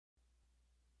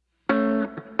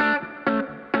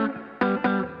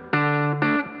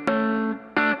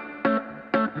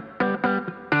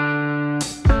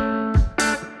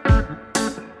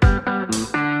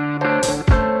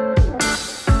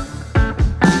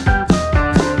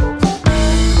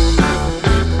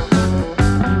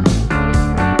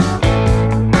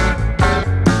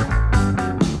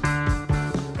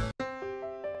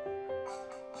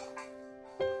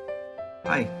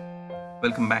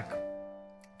welcome back.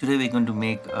 Today we're going to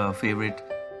make a favorite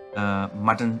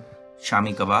mutton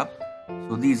Shami kebab.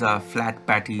 So these are flat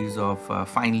patties of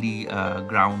finely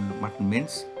ground mutton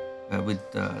mince with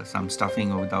some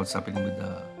stuffing or without stuffing, with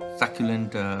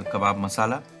succulent kebab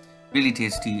masala. Really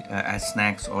tasty as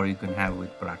snacks, or you can have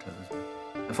with parathas as well.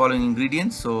 The following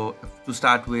ingredients. So to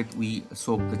start with, we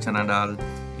soak the chana dal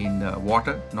in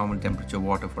water, normal temperature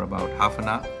water, for about half an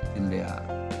hour till they are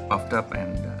puffed up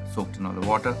and soaked in all the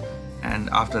water.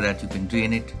 And after that you can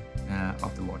drain it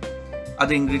of the water.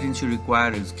 Other ingredients you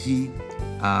require is ghee,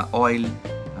 oil,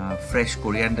 fresh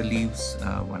coriander leaves,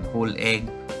 one whole egg,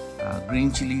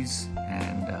 green chilies,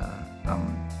 and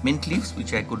some mint leaves,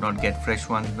 which I could not get fresh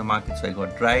ones in the market, so I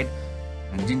got dried,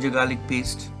 and ginger garlic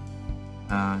paste,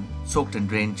 soaked and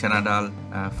drained chana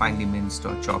dal, finely minced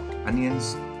or chopped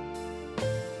onions.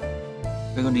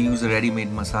 We're going to use a ready-made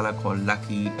masala called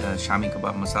Lucky Shami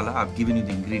Kebab Masala. I've given you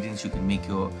the ingredients. You can make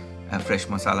your fresh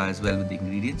masala as well with the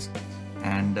ingredients,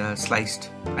 and sliced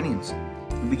onions.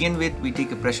 To begin with, we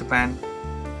take a pressure pan,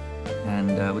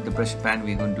 and with the pressure pan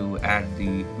we're going to add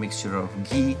the mixture of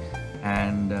ghee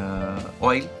and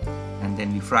oil, and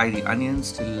then we fry the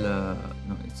onions till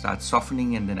it starts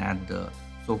softening, and then add the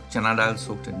soaked chana dal,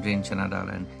 soaked and drained chana dal,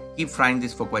 and keep frying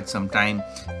this for quite some time.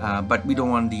 But we don't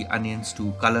want the onions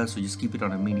to color, so just keep it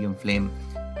on a medium flame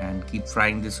and keep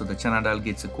frying this so the chana dal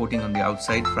gets a coating on the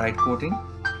outside, fried coating,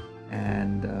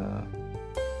 and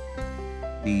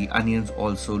the onions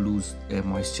also lose their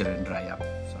moisture and dry up.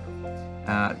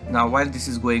 Now while this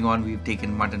is going on, we've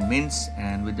taken mutton mince,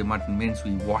 and with the mutton mince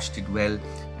we washed it well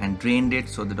and drained it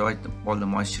so that all the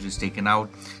moisture is taken out.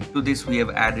 To this we have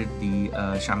added the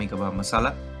Shami Kebab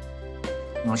Masala.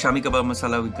 Now Shami Kebab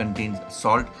Masala contains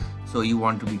salt, so you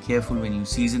want to be careful when you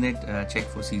season it. Check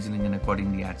for seasoning and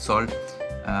accordingly add salt.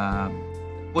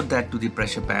 Put that to the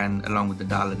pressure pan along with the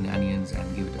dal and the onions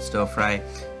and give it a stir fry.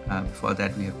 Before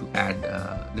that we have to add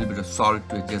a little bit of salt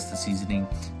to adjust the seasoning,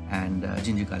 and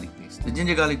ginger garlic paste. The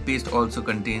ginger garlic paste also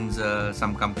contains,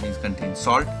 some companies contain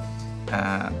salt,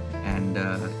 and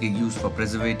it's used for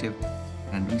preservative.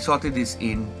 And we saute this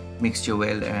in mixture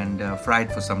well and fry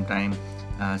it for some time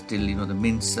till the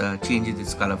mince changes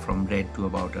its color from red to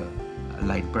about a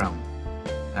light brown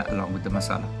along with the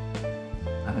masala.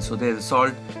 So there's the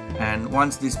salt, and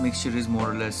once this mixture is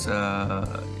more or less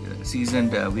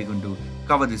seasoned, we're going to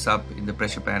cover this up in the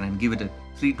pressure pan and give it a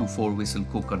 3 to 4 whistle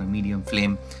cook on a medium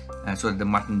flame so that the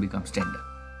mutton becomes tender.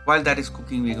 While that is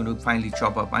cooking, we're going to finely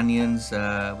chop up onions,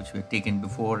 which we had taken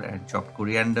before, and chopped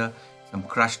coriander, some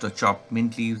crushed or chopped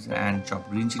mint leaves, and chopped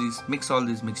green chilies. Mix all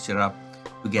this mixture up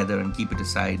together and keep it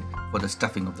aside for the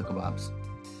stuffing of the kebabs.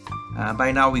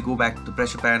 By now we go back to the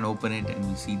pressure pan, open it, and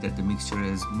we see that the mixture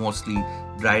is mostly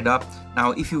dried up.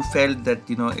 Now if you felt that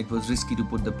it was risky to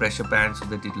put the pressure pan so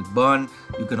that it will burn,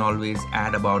 you can always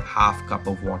add about half cup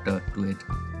of water to it,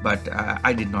 but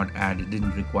I did not add. It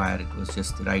didn't require. It was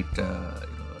just the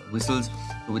right whistles.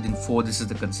 So within 4, this is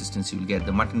the consistency you'll get.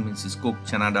 The mutton mince is cooked,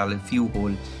 chana dal a few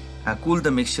whole. Cool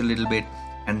the mixture a little bit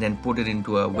and then put it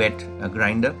into a wet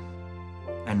grinder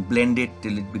and blend it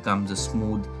till it becomes a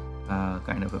smooth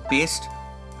kind of a paste.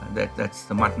 That's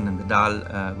the mutton and the dal,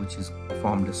 which is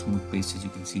formed a smooth paste, as you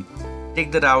can see.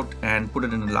 Take that out and put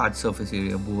it in a large surface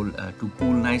area bowl to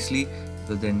cool nicely,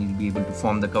 so then you'll be able to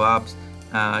form the kebabs.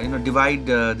 Divide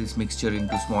this mixture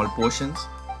into small portions,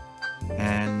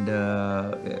 and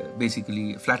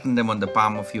basically flatten them on the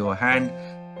palm of your hand,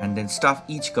 and then stuff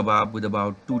each kebab with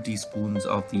about 2 teaspoons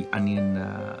of the onion,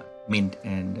 mint,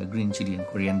 and green chili and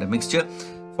coriander mixture.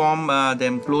 Form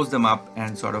them, close them up,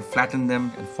 and sort of flatten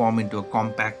them and form into a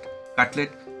compact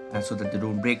cutlet so that they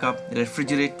don't break up.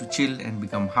 Refrigerate to chill and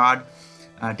become hard.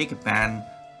 Take a pan,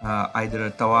 either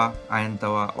a tawa, iron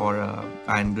tawa, or a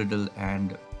iron griddle,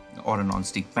 or a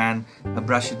non-stick pan.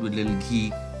 Brush it with a little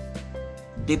ghee.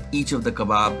 Dip each of the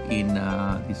kebab in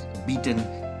this beaten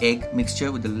egg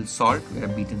mixture with a little salt. We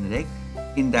have beaten the egg.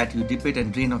 In that you dip it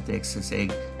and drain off the excess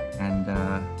egg, and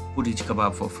put each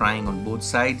kebab for frying on both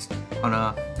sides on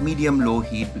a medium-low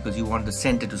heat, because you want the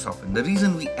center to soften. The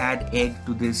reason we add egg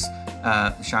to this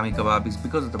Shami kebab is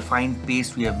because of the fine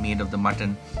paste we have made of the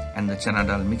mutton and the chana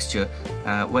dal mixture.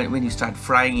 When you start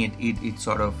frying it, it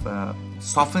sort of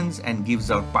softens and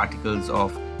gives out particles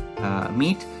of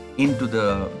meat into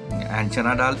the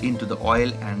chana dal into the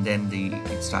oil, and then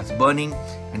it starts burning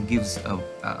and gives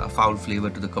a foul flavor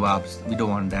to the kebabs. We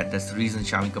don't want that. That's the reason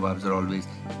Shami kebabs are always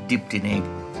dipped in egg,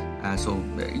 so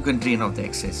you can drain off the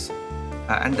excess,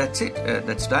 and that's it.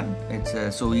 That's done.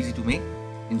 It's so easy to make.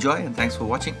 Enjoy, and thanks for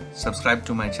watching. Subscribe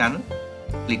to my channel,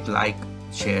 click like,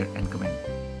 share, and comment.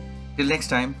 Till next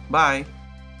time, bye.